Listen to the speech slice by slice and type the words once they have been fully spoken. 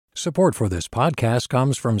Support for this podcast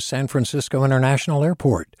comes from San Francisco International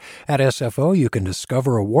Airport. At SFO, you can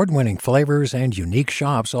discover award-winning flavors and unique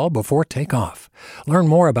shops all before takeoff. Learn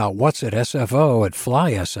more about what's at SFO at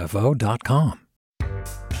flysfo.com.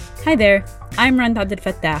 Hi there, I'm Rand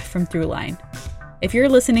Abdel-Fattah from Throughline. If you're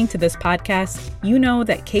listening to this podcast, you know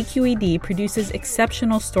that KQED produces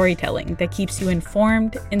exceptional storytelling that keeps you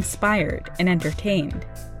informed, inspired, and entertained.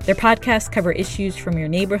 Their podcasts cover issues from your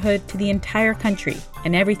neighborhood to the entire country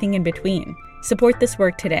and everything in between. Support this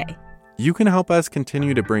work today. You can help us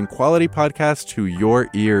continue to bring quality podcasts to your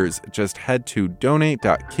ears. Just head to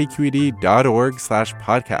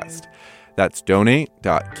donate.kqed.org/podcast. That's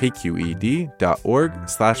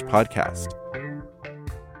donate.kqed.org/podcast.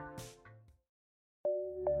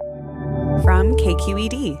 From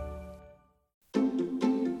KQED.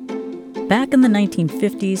 Back in the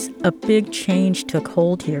 1950s, a big change took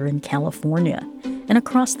hold here in California and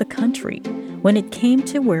across the country when it came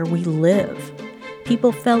to where we live.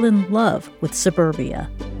 People fell in love with suburbia.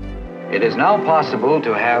 It is now possible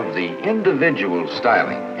to have the individual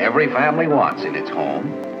styling every family wants in its home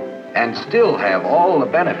and still have all the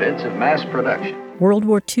benefits of mass production. World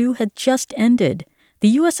War II had just ended. The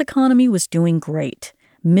U.S. economy was doing great.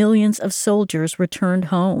 Millions of soldiers returned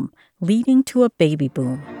home, leading to a baby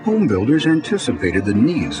boom. Home builders anticipated the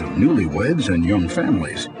needs of newlyweds and young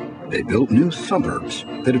families. They built new suburbs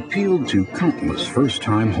that appealed to countless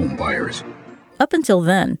first-time homebuyers. Up until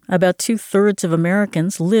then, about 2/3 of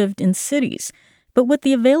Americans lived in cities. But with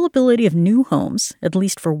the availability of new homes, at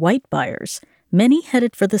least for white buyers, many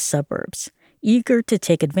headed for the suburbs, eager to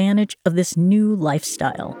take advantage of this new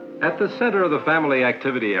lifestyle. At the center of the family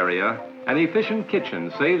activity area, an efficient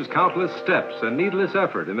kitchen saves countless steps and needless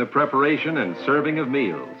effort in the preparation and serving of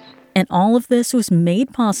meals. And all of this was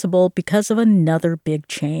made possible because of another big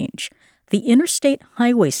change, the interstate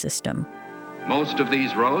highway system. Most of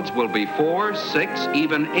these roads will be 4, 6,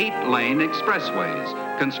 even 8-lane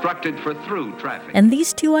expressways constructed for through traffic. And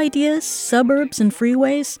these two ideas, suburbs and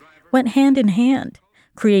freeways, went hand in hand,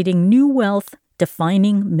 creating new wealth,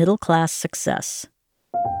 defining middle-class success.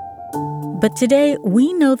 But today,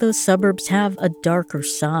 we know those suburbs have a darker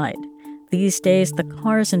side. These days, the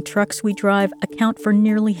cars and trucks we drive account for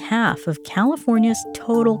nearly half of California's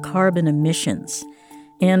total carbon emissions.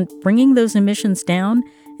 And bringing those emissions down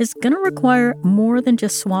is going to require more than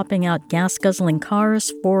just swapping out gas-guzzling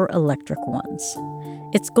cars for electric ones.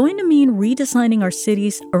 It's going to mean redesigning our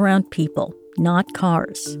cities around people, not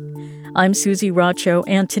cars. I'm Susie Racho,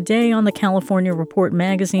 and today on the California Report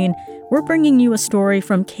magazine, we're bringing you a story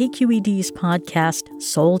from KQED's podcast,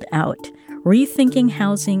 Sold Out, Rethinking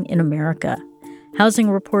Housing in America. Housing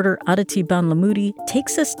reporter Adhiti Bandlamudi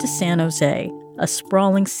takes us to San Jose, a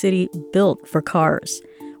sprawling city built for cars,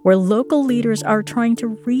 where local leaders are trying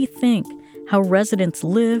to rethink how residents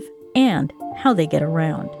live and how they get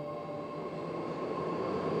around.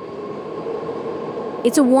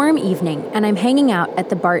 It's a warm evening, and I'm hanging out at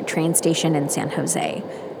the BART train station in San Jose.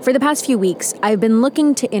 For the past few weeks, I've been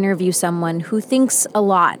looking to interview someone who thinks a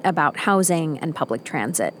lot about housing and public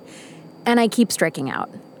transit. And I keep striking out.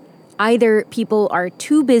 Either people are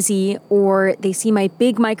too busy or they see my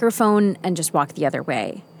big microphone and just walk the other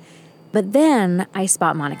way. But then I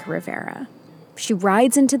spot Monica Rivera. She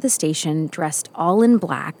rides into the station dressed all in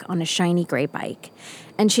black on a shiny gray bike,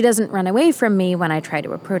 and she doesn't run away from me when I try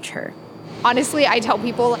to approach her. Honestly, I tell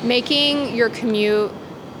people making your commute,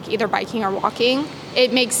 either biking or walking,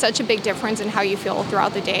 it makes such a big difference in how you feel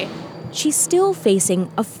throughout the day. She's still facing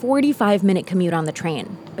a 45-minute commute on the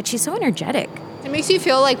train, but she's so energetic. It makes you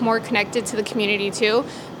feel like more connected to the community too,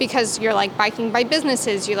 because you're like biking by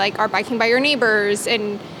businesses, you like are biking by your neighbors,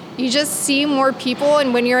 and you just see more people.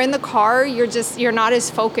 And when you're in the car, you're not as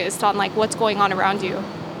focused on like what's going on around you.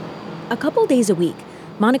 A couple days a week,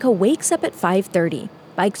 Monica wakes up at 5:30,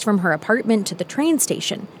 bikes from her apartment to the train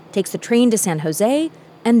station, takes the train to San Jose,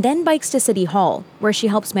 and then bikes to City Hall, where she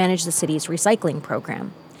helps manage the city's recycling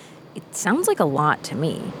program. It sounds like a lot to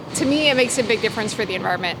me. To me, it makes a big difference for the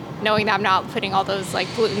environment, knowing that I'm not putting all those like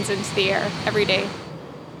pollutants into the air every day.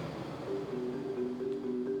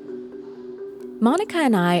 Monica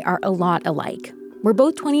and I are a lot alike. We're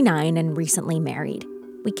both 29 and recently married.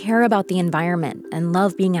 We care about the environment and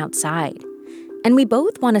love being outside. And we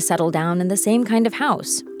both want to settle down in the same kind of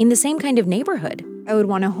house, in the same kind of neighborhood. I would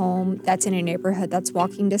want a home that's in a neighborhood that's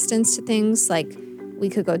walking distance to things. Like we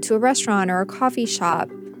could go to a restaurant or a coffee shop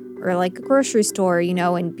or like a grocery store,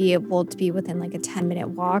 and be able to be within like a 10-minute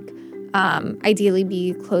walk. Ideally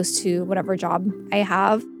be close to whatever job I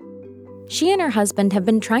have. She and her husband have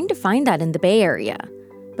been trying to find that in the Bay Area.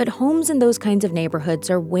 But homes in those kinds of neighborhoods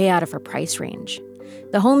are way out of her price range.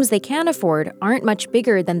 The homes they can afford aren't much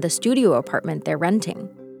bigger than the studio apartment they're renting.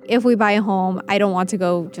 If we buy a home, I don't want to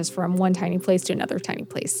go just from one tiny place to another tiny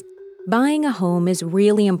place. Buying a home is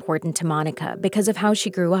really important to Monica because of how she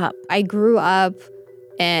grew up. I grew up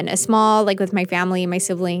in a small, with my family and my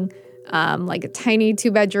sibling, a tiny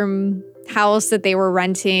 2-bedroom house that they were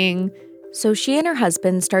renting. So she and her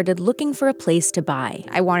husband started looking for a place to buy.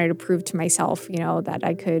 I wanted to prove to myself, that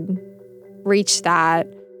I could reach that.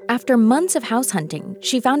 After months of house hunting,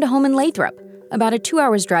 she found a home in Lathrop, about a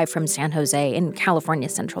 2-hour drive from San Jose in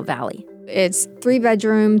California's Central Valley. It's 3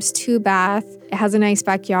 bedrooms, 2 bath. It has a nice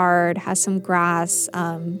backyard, has some grass,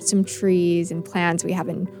 some trees and plants. We have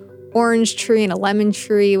an orange tree and a lemon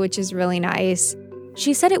tree, which is really nice.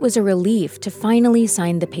 She said it was a relief to finally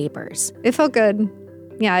sign the papers. It felt good.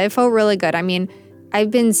 Yeah, it felt really good. I mean,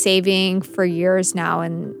 I've been saving for years now,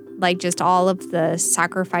 and just all of the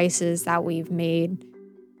sacrifices that we've made.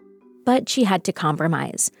 But she had to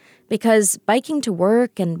compromise, because biking to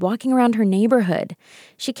work and walking around her neighborhood,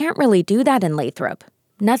 she can't really do that in Lathrop.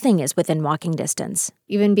 Nothing is within walking distance.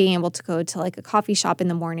 Even being able to go to a coffee shop in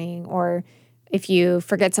the morning, or if you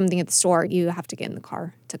forget something at the store, you have to get in the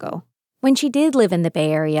car to go. When she did live in the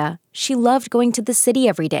Bay Area, she loved going to the city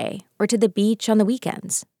every day or to the beach on the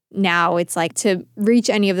weekends. Now it's to reach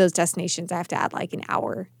any of those destinations, I have to add an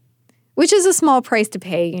hour, which is a small price to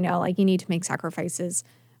pay, you need to make sacrifices.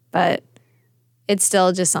 But it's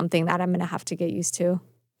still just something that I'm going to have to get used to.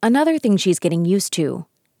 Another thing she's getting used to,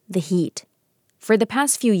 the heat. For the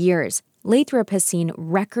past few years, Lathrop has seen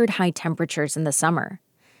record high temperatures in the summer.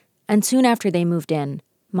 And soon after they moved in,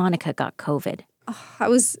 Monica got COVID. I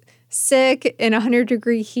was sick in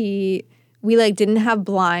 100-degree heat. We didn't have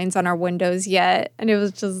blinds on our windows yet, and it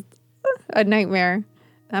was just a nightmare.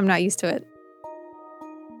 I'm not used to it.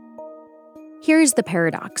 Here's the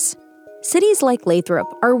paradox. Cities like Lathrop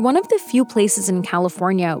are one of the few places in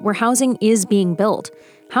California where housing is being built,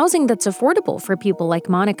 housing that's affordable for people like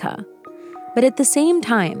Monica. But at the same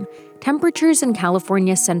time, temperatures in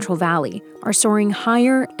California's Central Valley are soaring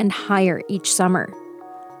higher and higher each summer.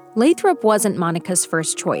 Lathrop wasn't Monica's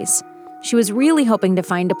first choice. She was really hoping to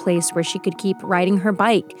find a place where she could keep riding her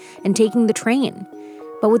bike and taking the train.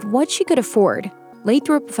 But with what she could afford,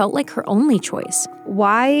 Lathrop felt like her only choice.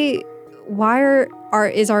 Why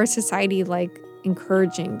is our society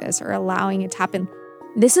encouraging this or allowing it to happen?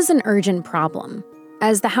 This is an urgent problem.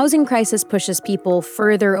 As the housing crisis pushes people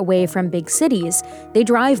further away from big cities, they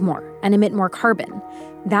drive more and emit more carbon.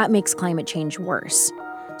 That makes climate change worse.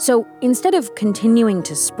 So instead of continuing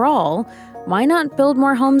to sprawl, why not build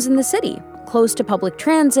more homes in the city, close to public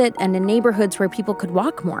transit and in neighborhoods where people could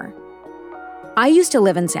walk more? I used to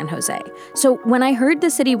live in San Jose, so when I heard the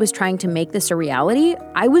city was trying to make this a reality,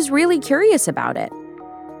 I was really curious about it.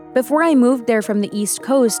 Before I moved there from the East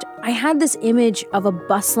Coast, I had this image of a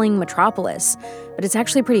bustling metropolis, but it's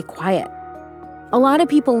actually pretty quiet. A lot of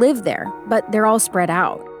people live there, but they're all spread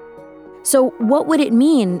out. So what would it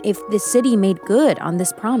mean if the city made good on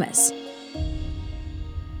this promise?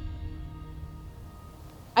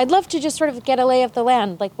 I'd love to just sort of get a lay of the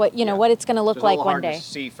land, what it's going to look like one day. To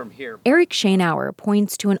see from here. Eric Schoenauer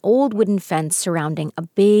points to an old wooden fence surrounding a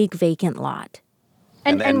big vacant lot.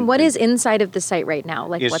 And what is inside of the site right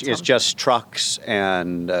now? It's just trucks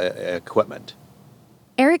and equipment.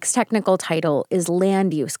 Eric's technical title is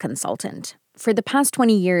land use consultant. For the past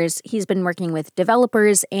 20 years, he's been working with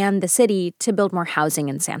developers and the city to build more housing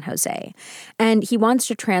in San Jose. And he wants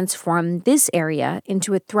to transform this area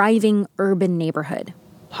into a thriving urban neighborhood.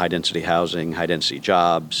 High-density housing, high-density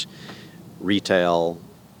jobs, retail,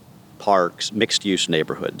 parks, mixed-use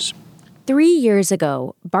neighborhoods. 3 years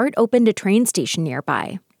ago, Bart opened a train station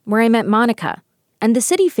nearby, where I met Monica, and the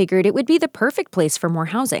city figured it would be the perfect place for more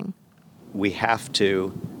housing. We have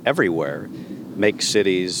to, everywhere, make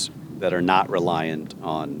cities that are not reliant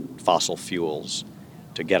on fossil fuels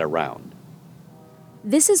to get around.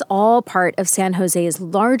 This is all part of San Jose's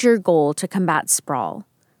larger goal to combat sprawl.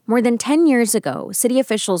 More than 10 years ago, city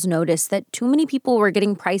officials noticed that too many people were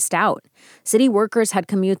getting priced out. City workers had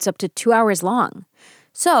commutes up to 2 hours long.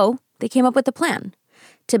 So they came up with a plan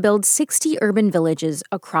to build 60 urban villages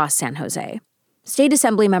across San Jose. State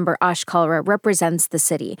Assembly member Ash Kalra represents the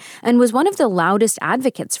city and was one of the loudest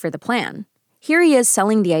advocates for the plan. Here he is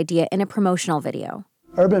selling the idea in a promotional video.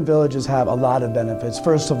 Urban villages have a lot of benefits.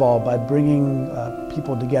 First of all, by bringing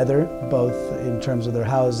people together, both in terms of their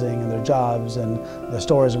housing and their jobs and the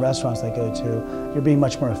stores and restaurants they go to, you're being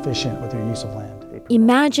much more efficient with your use of land.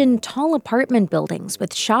 Imagine tall apartment buildings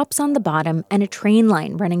with shops on the bottom and a train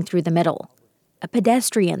line running through the middle. A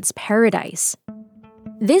pedestrian's paradise.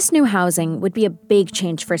 This new housing would be a big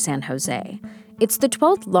change for San Jose. It's the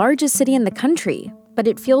 12th largest city in the country, but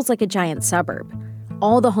it feels like a giant suburb.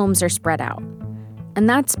 All the homes are spread out. And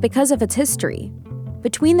that's because of its history.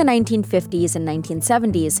 Between the 1950s and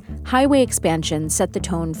 1970s, highway expansion set the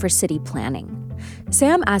tone for city planning.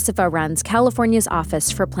 Sam Asifa runs California's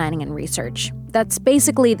Office for Planning and Research. That's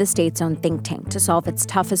basically the state's own think tank to solve its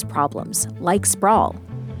toughest problems, like sprawl.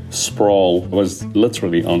 Sprawl was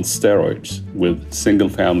literally on steroids, with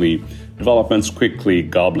single-family developments quickly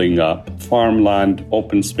gobbling up farmland,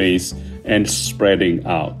 open space, and spreading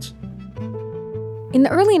out. In the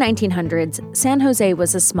early 1900s, San Jose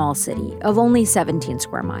was a small city of only 17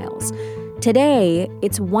 square miles. Today,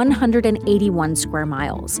 it's 181 square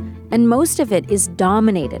miles, and most of it is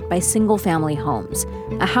dominated by single-family homes,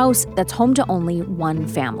 a house that's home to only one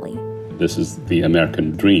family. This is the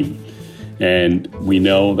American dream, and we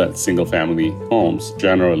know that single-family homes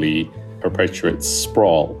generally perpetuate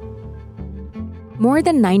sprawl. More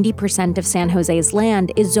than 90% of San Jose's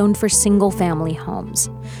land is zoned for single-family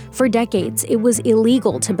homes. For decades, it was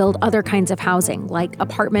illegal to build other kinds of housing, like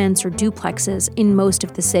apartments or duplexes, in most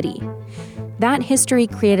of the city. That history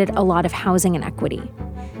created a lot of housing inequity.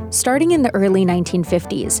 Starting in the early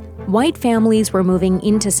 1950s, white families were moving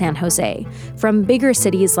into San Jose from bigger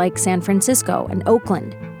cities like San Francisco and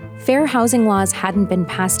Oakland. Fair housing laws hadn't been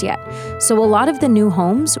passed yet, so a lot of the new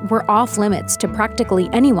homes were off-limits to practically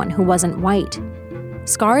anyone who wasn't white.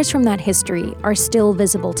 Scars from that history are still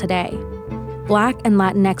visible today. Black and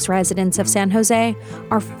Latinx residents of San Jose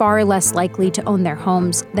are far less likely to own their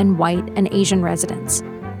homes than white and Asian residents.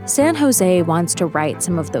 San Jose wants to right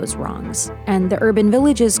some of those wrongs, and the urban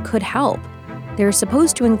villages could help. They're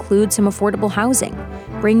supposed to include some affordable housing,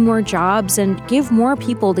 bring more jobs, and give more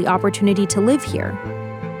people the opportunity to live here.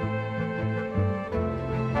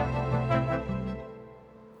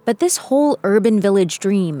 But this whole urban village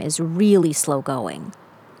dream is really slow going.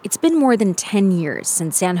 It's been more than 10 years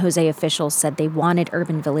since San Jose officials said they wanted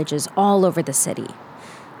urban villages all over the city.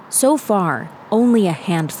 So far, only a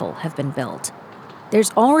handful have been built.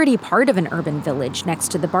 There's already part of an urban village next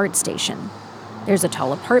to the BART station. There's a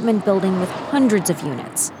tall apartment building with hundreds of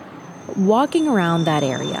units. Walking around that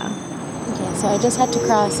area... Okay, so I just had to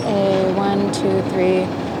cross a 1, 2,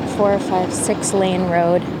 3, 4, 5, 6 lane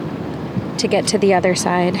road to get to the other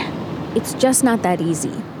side. It's just not that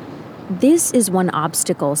easy. This is one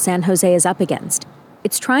obstacle San Jose is up against.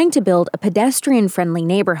 It's trying to build a pedestrian-friendly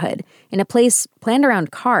neighborhood in a place planned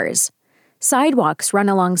around cars. Sidewalks run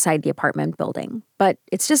alongside the apartment building, but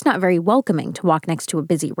it's just not very welcoming to walk next to a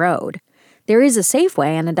busy road. There is a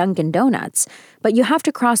Safeway and a Dunkin' Donuts, but you have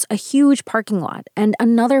to cross a huge parking lot and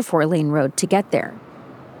another 4-lane road to get there.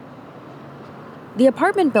 The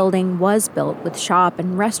apartment building was built with shop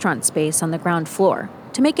and restaurant space on the ground floor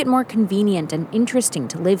to make it more convenient and interesting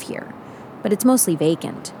to live here, but it's mostly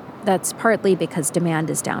vacant. That's partly because demand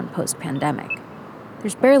is down post-pandemic.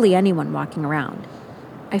 There's barely anyone walking around.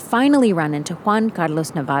 I finally run into Juan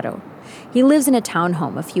Carlos Navarro. He lives in a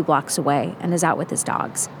townhome a few blocks away and is out with his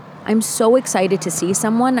dogs. I'm so excited to see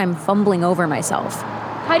someone, I'm fumbling over myself.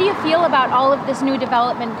 How do you feel about all of this new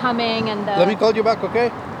development coming and the... Let me call you back,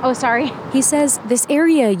 okay? Oh, sorry. He says this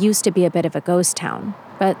area used to be a bit of a ghost town,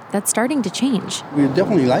 but that's starting to change. We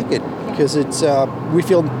definitely like it because it's we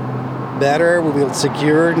feel better, we feel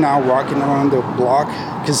secure now walking around the block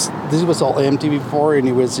because this was all empty before and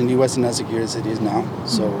it wasn't as secure as it is now.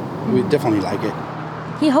 So we definitely like it.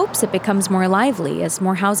 He hopes it becomes more lively as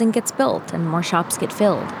more housing gets built and more shops get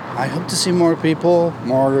filled. I hope to see more people,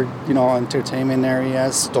 more, entertainment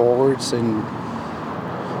areas, stores, and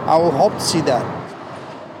I will hope to see that.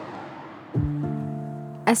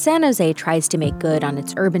 As San Jose tries to make good on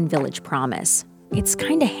its urban village promise, it's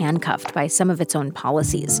kind of handcuffed by some of its own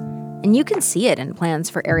policies, and you can see it in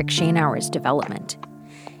plans for Eric Schoenauer's development.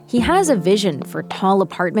 He has a vision for tall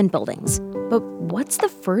apartment buildings, but what's the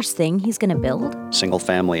first thing he's going to build? Single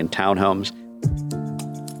family and townhomes.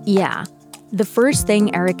 Yeah, the first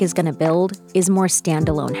thing Eric is going to build is more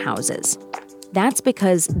standalone houses. That's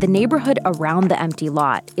because the neighborhood around the empty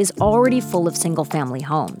lot is already full of single-family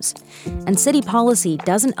homes, and city policy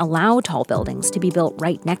doesn't allow tall buildings to be built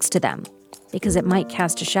right next to them because it might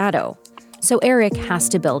cast a shadow. So Eric has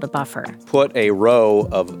to build a buffer. Put a row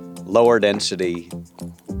of lower density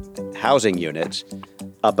housing units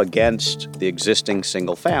up against the existing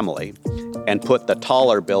single family and put the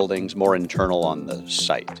taller buildings more internal on the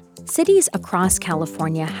site. Cities across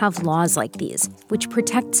California have laws like these, which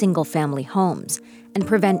protect single-family homes and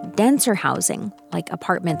prevent denser housing, like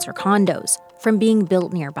apartments or condos, from being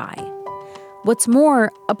built nearby. What's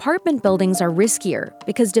more, apartment buildings are riskier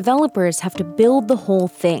because developers have to build the whole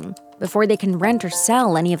thing before they can rent or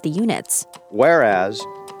sell any of the units. Whereas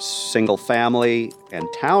single family and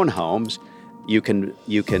townhomes, You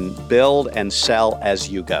can build and sell as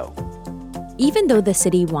you go. Even though the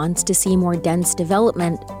city wants to see more dense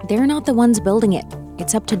development, they're not the ones building it.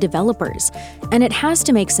 It's up to developers, and it has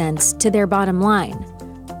to make sense to their bottom line.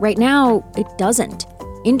 Right now, it doesn't.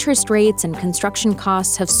 Interest rates and construction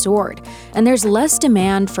costs have soared, and there's less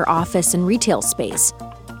demand for office and retail space.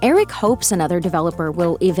 Eric hopes another developer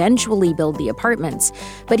will eventually build the apartments,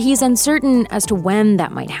 but he's uncertain as to when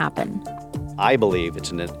that might happen. I believe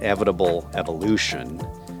it's an inevitable evolution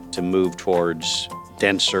to move towards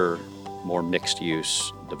denser, more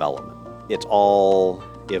mixed-use development. It's all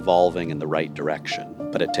evolving in the right direction,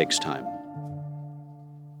 but it takes time.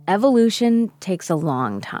 Evolution takes a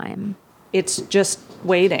long time. It's just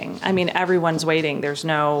waiting. I mean, everyone's waiting. There's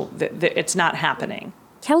it's not happening.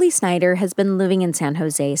 Kelly Snyder has been living in San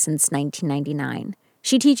Jose since 1999.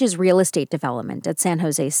 She teaches real estate development at San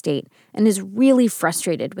Jose State and is really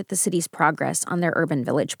frustrated with the city's progress on their urban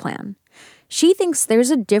village plan. She thinks there's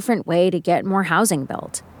a different way to get more housing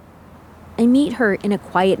built. I meet her in a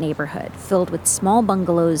quiet neighborhood filled with small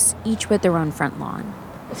bungalows, each with their own front lawn.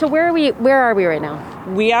 So where are we right now?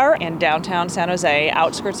 We are in downtown San Jose,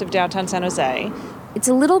 outskirts of downtown San Jose. It's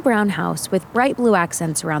a little brown house with bright blue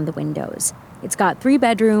accents around the windows. It's got 3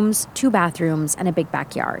 bedrooms, 2 bathrooms, and a big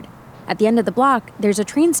backyard. At the end of the block, there's a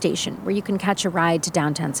train station where you can catch a ride to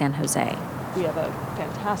downtown San Jose. We have a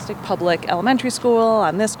fantastic public elementary school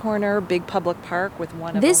on this corner, big public park with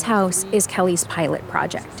one of This house is Kelly's pilot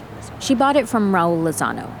project. She bought it from Raul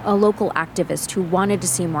Lozano, a local activist who wanted to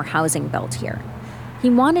see more housing built here. He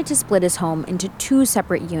wanted to split his home into 2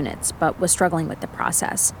 separate units, but was struggling with the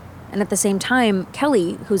process. And at the same time,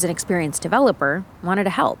 Kelly, who's an experienced developer, wanted to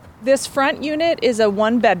help. This front unit is a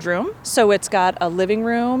 1-bedroom, so it's got a living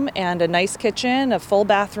room and a nice kitchen, a full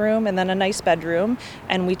bathroom, and then a nice bedroom.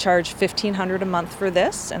 And we charge $1,500 a month for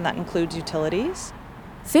this, and that includes utilities.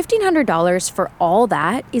 $1,500 for all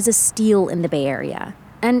that is a steal in the Bay Area.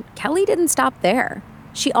 And Kelly didn't stop there.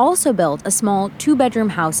 She also built a small 2-bedroom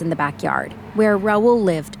house in the backyard, where Raul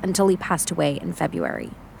lived until he passed away in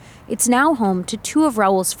February. It's now home to 2 of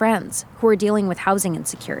Raul's friends who are dealing with housing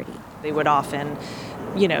insecurity. They would often,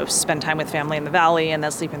 spend time with family in the valley and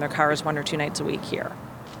they'll sleep in their cars 1 or 2 nights a week here.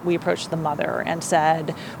 We approached the mother and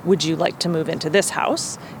said, "Would you like to move into this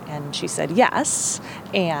house?" And she said yes,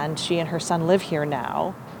 and she and her son live here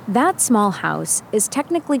now. That small house is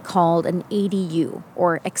technically called an ADU,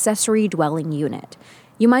 or accessory dwelling unit.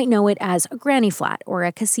 You might know it as a granny flat or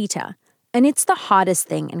a casita, and it's the hottest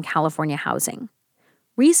thing in California housing.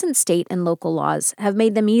 Recent state and local laws have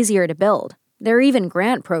made them easier to build. There are even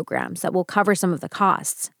grant programs that will cover some of the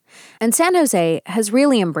costs. And San Jose has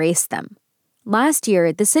really embraced them. Last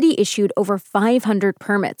year, the city issued over 500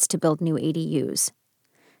 permits to build new ADUs.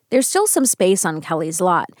 There's still some space on Kelly's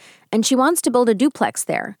lot, and she wants to build a duplex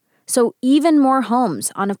there, so even more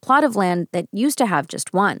homes on a plot of land that used to have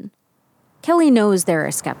just 1. Kelly knows there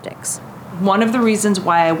are skeptics. One of the reasons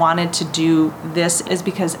why I wanted to do this is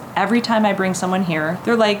because every time I bring someone here,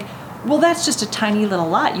 they're like, "Well, that's just a tiny little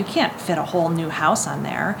lot. You can't fit a whole new house on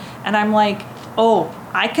there." And I'm like, "Oh,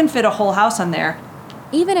 I can fit a whole house on there."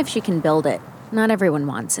 Even if she can build it, not everyone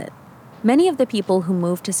wants it. Many of the people who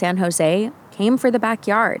moved to San Jose came for the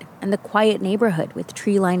backyard and the quiet neighborhood with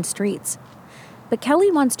tree-lined streets. But Kelly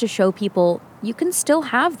wants to show people you can still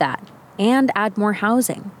have that and add more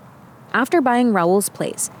housing. After buying Raul's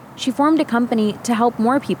place, she formed a company to help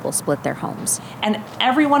more people split their homes. And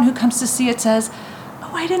everyone who comes to see it says,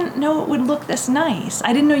 "Oh, I didn't know it would look this nice.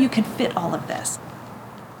 I didn't know you could fit all of this."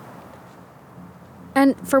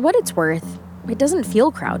 And for what it's worth, it doesn't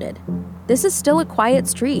feel crowded. This is still a quiet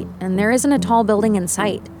street, and there isn't a tall building in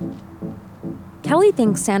sight. Kelly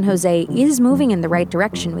thinks San Jose is moving in the right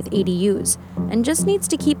direction with ADUs, and just needs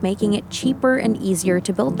to keep making it cheaper and easier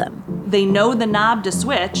to build them. They know the knob to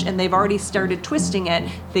switch, and they've already started twisting it.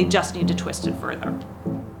 They just need to twist it further.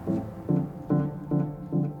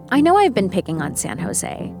 I know I've been picking on San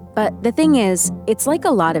Jose, but the thing is, it's like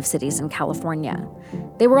a lot of cities in California.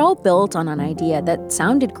 They were all built on an idea that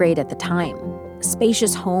sounded great at the time. A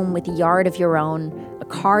spacious home with a yard of your own, a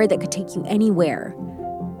car that could take you anywhere.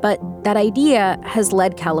 But that idea has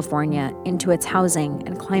led California into its housing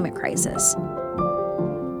and climate crisis.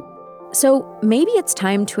 So maybe it's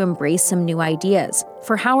time to embrace some new ideas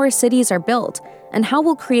for how our cities are built and how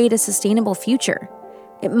we'll create a sustainable future.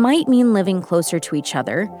 It might mean living closer to each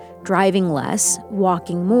other, driving less,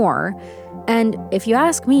 walking more, and if you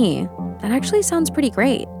ask me, that actually sounds pretty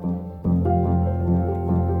great.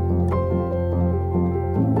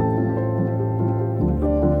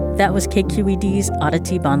 That was KQED's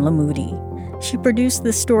Adhiti Bandlamudi. She produced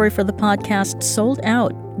this story for the podcast Sold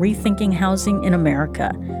Out, Rethinking Housing in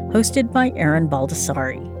America, hosted by Aaron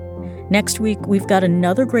Baldessari. Next week, we've got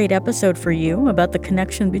another great episode for you about the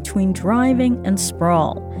connection between driving and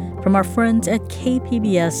sprawl from our friends at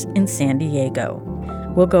KPBS in San Diego.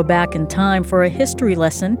 We'll go back in time for a history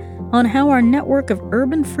lesson on how our network of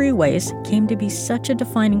urban freeways came to be such a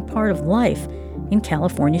defining part of life in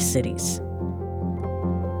California cities.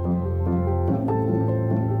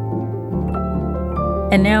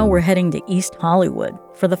 And now we're heading to East Hollywood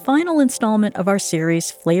for the final installment of our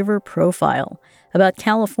series Flavor Profile, about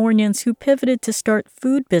Californians who pivoted to start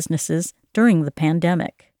food businesses during the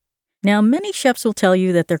pandemic. Now, many chefs will tell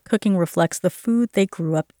you that their cooking reflects the food they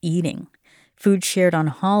grew up eating, food shared on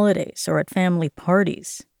holidays or at family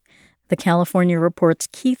parties. The California Report's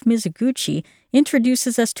Keith Mizuguchi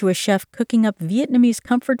introduces us to a chef cooking up Vietnamese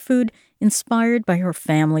comfort food inspired by her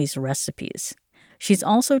family's recipes. She's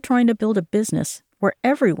also trying to build a business where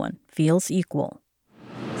everyone feels equal.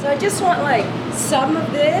 So I just want some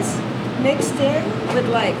of this mixed in with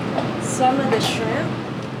some of the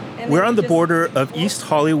shrimp. We're on the border of East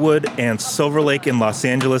Hollywood and Silver Lake in Los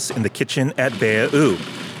Angeles in the kitchen at Bea U,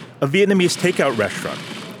 a Vietnamese takeout restaurant.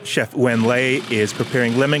 Chef Nguyen Lê is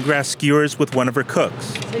preparing lemongrass skewers with one of her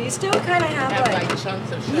cooks. So you still kind of have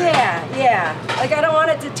chunks of shrimp. Yeah. I don't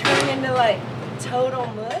want it to turn into total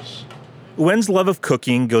mush. Nguyen's love of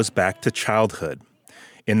cooking goes back to childhood.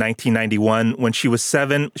 In 1991, when she was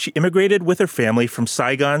 7, she immigrated with her family from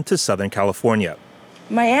Saigon to Southern California.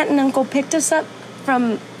 My aunt and uncle picked us up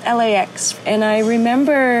from LAX, and I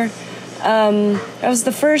remember it was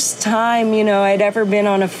the first time, I'd ever been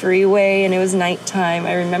on a freeway, and it was nighttime.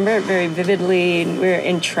 I remember it very vividly, and we were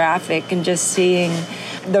in traffic and just seeing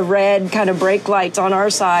the red kind of brake lights on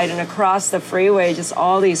our side and across the freeway, just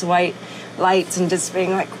all these white lights, and just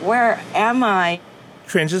being where am I?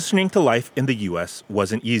 Transitioning to life in the U.S.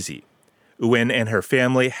 wasn't easy. Nguyen and her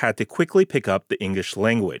family had to quickly pick up the English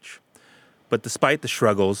language. But despite the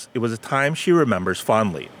struggles, it was a time she remembers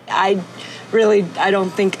fondly. I don't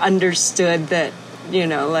think understood that,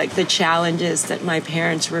 the challenges that my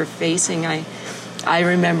parents were facing. I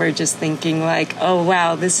remember just thinking oh,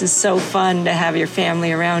 wow, this is so fun to have your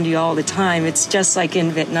family around you all the time. It's just like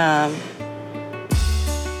in Vietnam.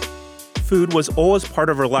 Food was always part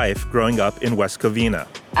of her life growing up in West Covina.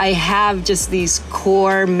 I have just these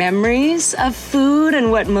core memories of food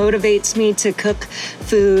and what motivates me to cook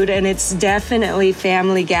food, and it's definitely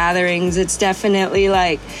family gatherings. It's definitely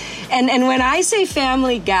and when I say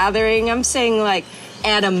family gathering, I'm saying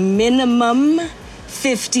at a minimum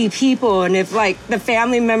 50 people, and if the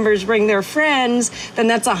family members bring their friends, then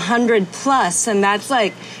that's 100 plus, and that's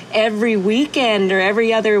every weekend or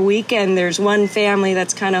every other weekend there's one family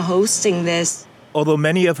that's kind of hosting this. Although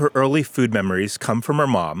many of her early food memories come from her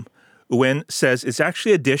mom, Nguyen says it's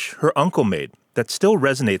actually a dish her uncle made that still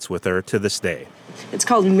resonates with her to this day. It's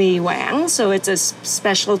called mi wang, so it's a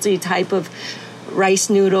specialty type of rice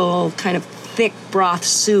noodle kind of thick broth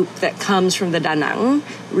soup that comes from the Da Nang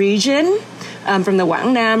region. From the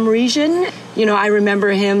Quảng Nam region. I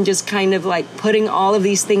remember him just kind of putting all of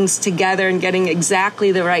these things together and getting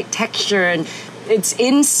exactly the right texture, and it's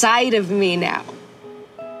inside of me now.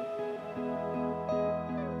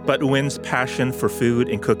 But Nguyen's passion for food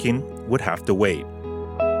and cooking would have to wait.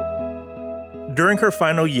 During her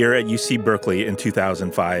final year at UC Berkeley in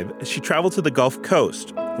 2005, she traveled to the Gulf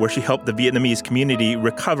Coast, where she helped the Vietnamese community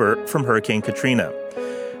recover from Hurricane Katrina.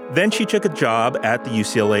 Then she took a job at the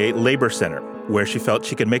UCLA Labor Center, where she felt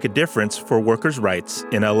she could make a difference for workers' rights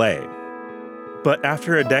in LA. But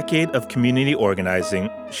after a decade of community organizing,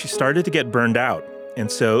 she started to get burned out,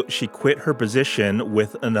 and so she quit her position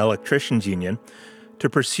with an electricians union to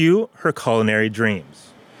pursue her culinary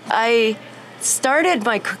dreams. I started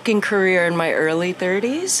my cooking career in my early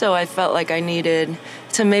 30s, so I felt like I needed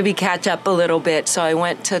to maybe catch up a little bit. So I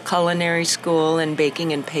went to culinary school and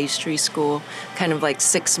baking and pastry school, kind of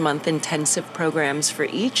 6-month intensive programs for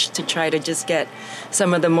each to try to just get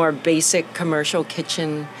some of the more basic commercial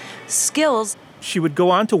kitchen skills. She would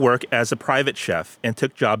go on to work as a private chef and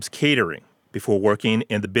took jobs catering before working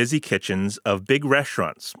in the busy kitchens of big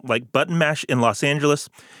restaurants like Button Mash in Los Angeles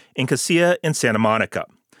and Casilla in Santa Monica.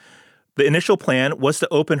 The initial plan was to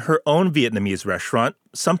open her own Vietnamese restaurant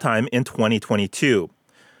sometime in 2022.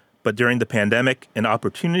 But during the pandemic, an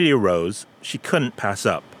opportunity arose she couldn't pass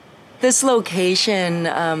up. This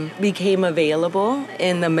location became available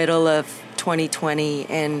in the middle of 2020,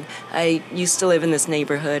 and I used to live in this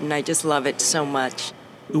neighborhood, and I just love it so much.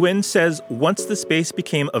 Nguyen says once the space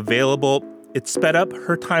became available, it sped up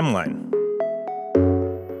her timeline.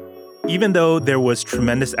 Even though there was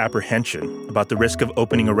tremendous apprehension about the risk of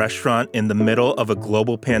opening a restaurant in the middle of a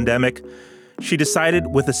global pandemic, She decided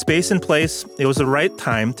with a space in place, it was the right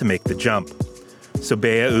time to make the jump. So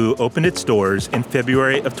Beau opened its doors in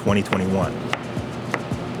February of 2021.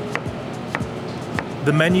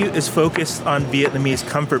 The menu is focused on Vietnamese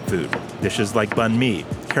comfort food, dishes like banh mi,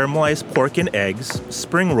 caramelized pork and eggs,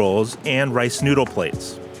 spring rolls, and rice noodle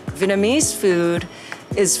plates. Vietnamese food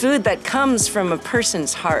is food that comes from a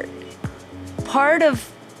person's heart. Part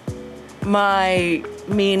of my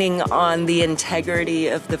meaning on the integrity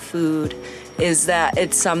of the food is that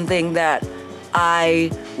it's something that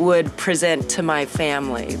I would present to my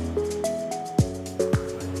family.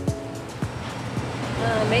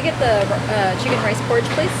 May I get the chicken rice porridge,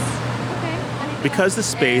 please? Because the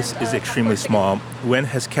space is extremely small, Nguyen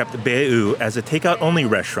has kept Beau as a takeout-only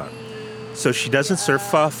restaurant. So she doesn't serve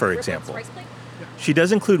pho, for example. She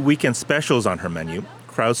does include weekend specials on her menu,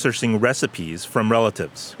 crowdsourcing recipes from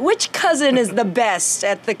relatives. Which cousin is the best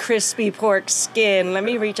at the crispy pork skin? Let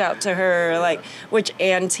me reach out to her. Like, which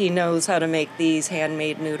auntie knows how to make these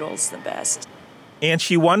handmade noodles the best? And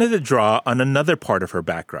she wanted to draw on another part of her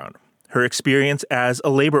background, her experience as a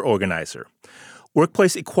labor organizer.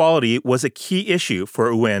 Workplace equality was a key issue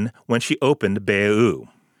for Nguyen when she opened Beau.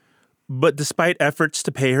 But despite efforts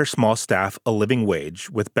to pay her small staff a living wage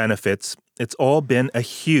with benefits, it's all been a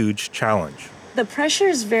huge challenge. The pressure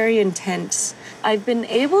is very intense. I've been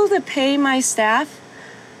able to pay my staff.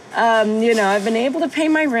 I've been able to pay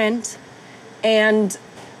my rent. And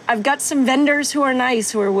I've got some vendors who are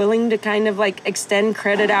nice, who are willing to kind of like extend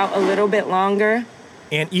credit out a little bit longer.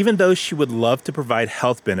 And even though she would love to provide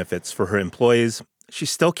health benefits for her employees, she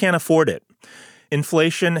still can't afford it.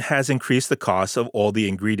 Inflation has increased the cost of all the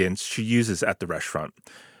ingredients she uses at the restaurant.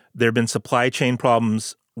 There have been supply chain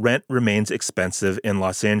problems. Rent remains expensive in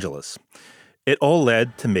Los Angeles. It all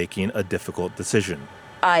led to making a difficult decision.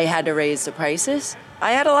 I had to raise the prices.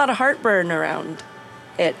 I had a lot of heartburn around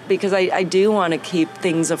it because I do want to keep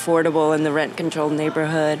things affordable in the rent-controlled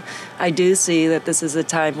neighborhood. I do see that this is a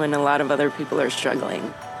time when a lot of other people are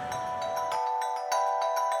struggling.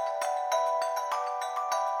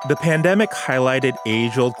 The pandemic highlighted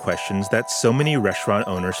age-old questions that so many restaurant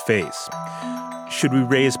owners face. Should we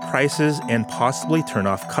raise prices and possibly turn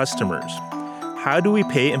off customers? How do we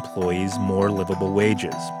pay employees more livable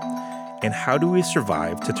wages? And how do we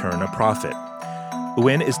survive to turn a profit?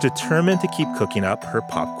 Nguyen is determined to keep cooking up her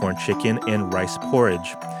popcorn chicken and rice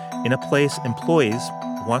porridge in a place employees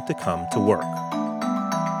want to come to work.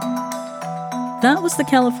 That was the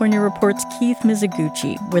California Report's Keith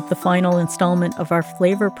Mizuguchi with the final installment of our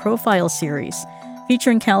Flavor Profile series,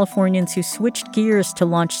 featuring Californians who switched gears to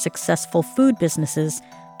launch successful food businesses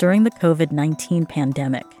during the COVID-19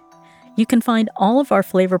 pandemic. You can find all of our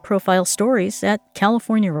Flavor Profile stories at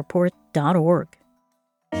californiareport.org.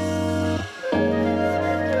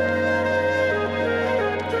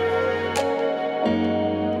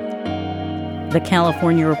 The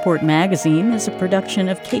California Report magazine is a production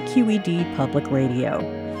of KQED Public Radio.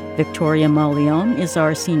 Victoria Mauleon is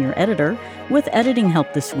our senior editor, with editing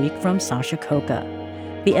help this week from Sasha Koka.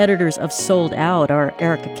 The editors of Sold Out are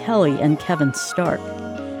Erica Kelly and Kevin Stark.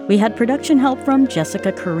 We had production help from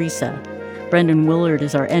Jessica Carissa. Brendan Willard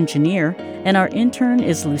is our engineer, and our intern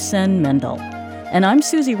is Lucen Mendel. And I'm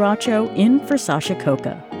Susie Racho, in for Sasha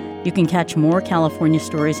Koka. You can catch more California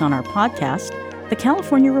stories on our podcast, The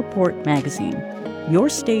California Report magazine. Your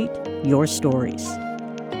state, your stories.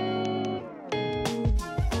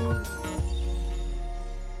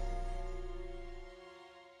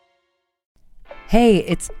 Hey,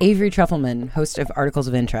 it's Avery Trufelman, host of Articles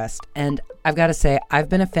of Interest. And I've got to say, I've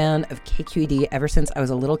been a fan of KQED ever since I was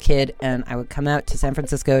a little kid and I would come out to San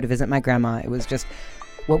Francisco to visit my grandma. It was just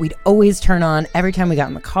what we'd always turn on every time we got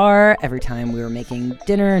in the car, every time we were making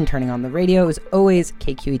dinner and turning on the radio. It was always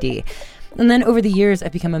KQED. And then over the years,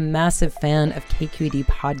 I've become a massive fan of KQED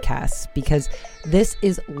podcasts because this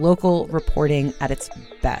is local reporting at its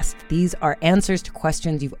best. These are answers to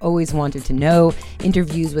questions you've always wanted to know,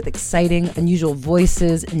 interviews with exciting, unusual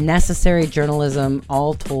voices, necessary journalism,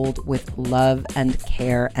 all told with love and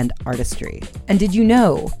care and artistry. And did you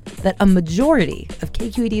know that a majority of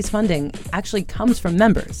KQED's funding actually comes from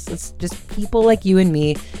members? It's just people like you and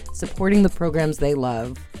me supporting the programs they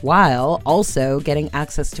love, while also getting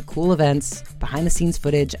access to cool events, behind-the-scenes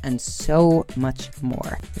footage, and so much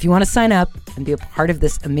more. If you want to sign up and be a part of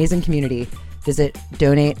this amazing community, visit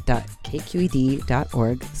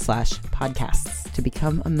donate.kqed.org/podcasts to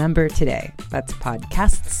become a member today. That's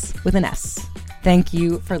podcasts with an S. Thank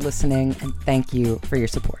you for listening, and thank you for your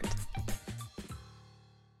support.